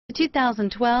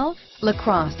2012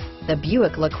 LaCrosse. The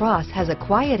Buick LaCrosse has a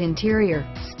quiet interior,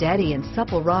 steady and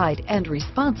supple ride, and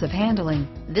responsive handling.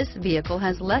 This vehicle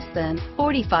has less than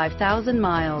 45,000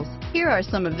 miles. Here are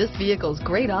some of this vehicle's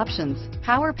great options: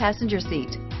 power passenger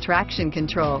seat, traction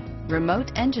control,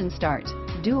 remote engine start,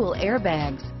 dual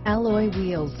airbags, alloy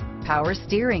wheels, power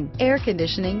steering, air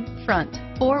conditioning, front,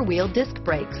 four-wheel disc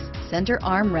brakes, center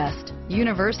armrest,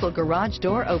 universal garage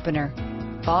door opener,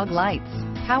 fog lights,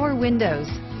 power windows,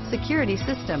 security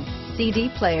system, CD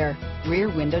player, rear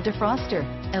window defroster,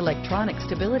 electronic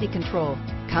stability control,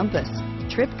 compass,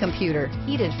 trip computer,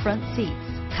 heated front seats.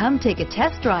 Come take a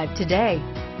test drive today.